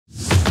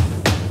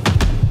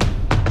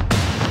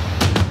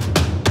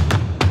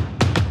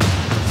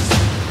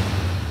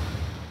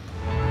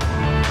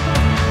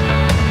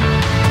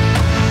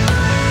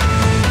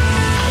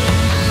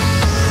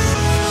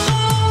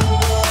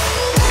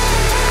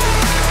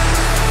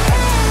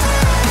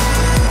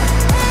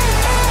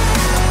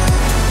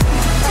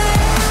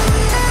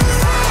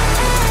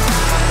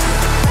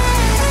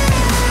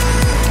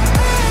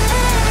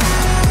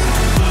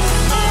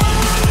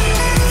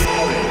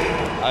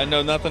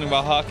know nothing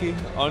about hockey.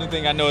 Only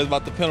thing I know is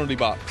about the penalty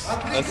box.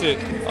 That's it.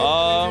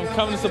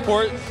 Coming to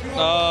support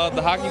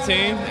the hockey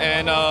team,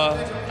 and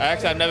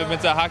actually I've never been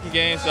to a hockey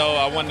game, so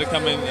I wanted to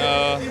come and,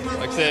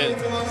 like I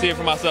said, see it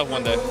for myself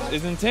one day.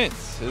 It's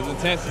intense. It's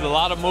intense. It's a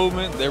lot of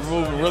movement. They're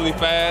moving really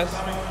fast,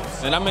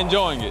 and I'm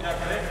enjoying it.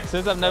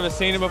 Since I've never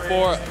seen it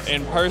before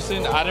in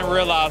person, I didn't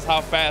realize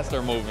how fast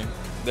they're moving.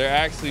 They're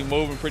actually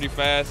moving pretty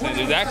fast, and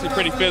it's actually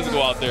pretty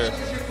physical out there.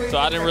 So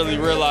I didn't really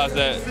realize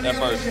that at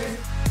first.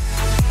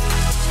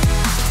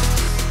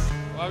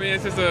 Well, I mean,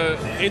 it's just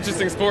an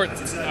interesting sport.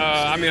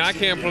 I mean, I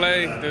can't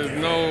play. There's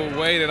no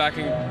way that I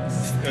can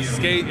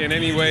skate in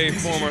any way,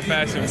 form, or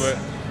fashion, but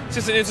it's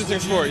just an interesting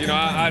sport. You know,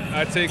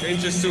 I take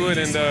interest to it,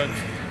 and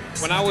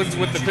when I was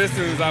with the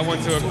Pistons, I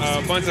went to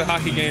a bunch of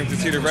hockey games to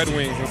see the Red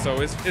Wings, and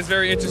so it's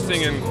very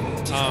interesting, and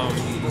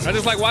I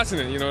just like watching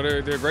it. You know,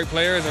 they're great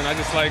players, and I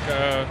just like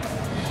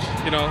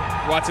you know,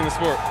 watching the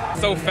sport.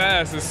 It's so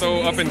fast, it's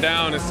so up and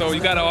down, and so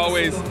you got to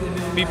always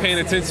be paying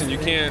attention. You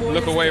can't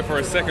look away for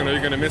a second or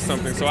you're going to miss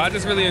something. So I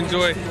just really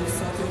enjoy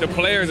the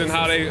players and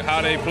how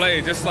they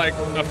play, just like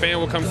a fan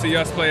will come see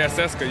us play at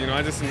CSKA. You know,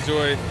 I just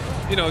enjoy,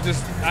 you know,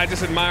 I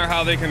just admire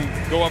how they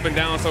can go up and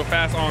down so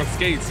fast on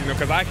skates, you know,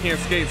 because I can't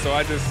skate, so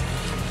I just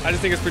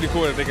think it's pretty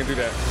cool that they can do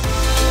that.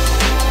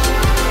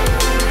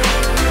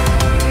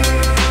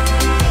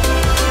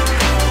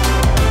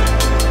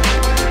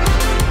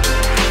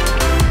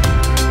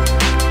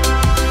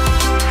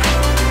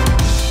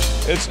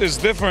 It's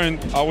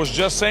different. I was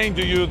just saying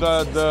to you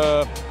that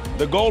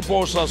the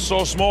goalposts are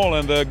so small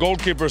and the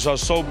goalkeepers are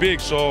so big.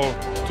 So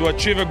to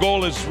achieve a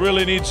goal, it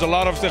really needs a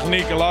lot of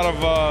technique, a lot of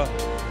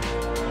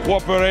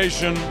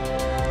cooperation.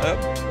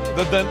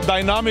 The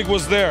dynamic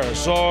was there,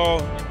 so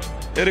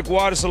it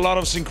requires a lot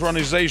of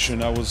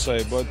synchronization, I would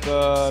say.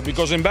 But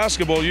because in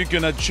basketball, you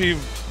can achieve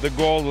the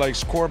goal, like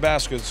score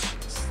baskets,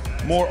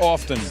 more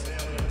often.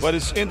 But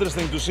it's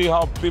interesting to see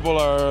how people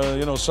are,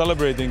 you know,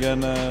 celebrating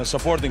and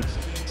supporting.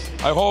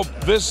 I hope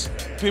this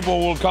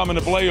people will come in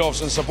the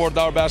playoffs and support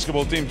our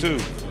basketball team too.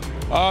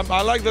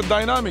 I like the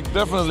dynamic,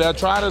 definitely. I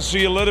try to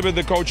see a little bit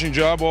the coaching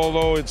job,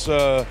 although it's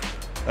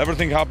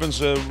everything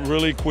happens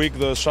really quick.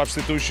 The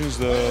substitutions,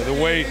 the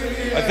way.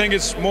 I think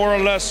it's more or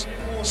less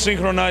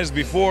synchronized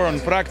before on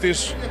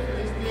practice.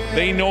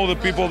 They know the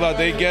people that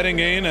they're getting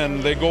in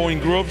and they go in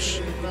groups.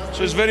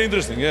 So it's very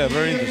interesting, yeah,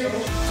 very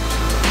interesting.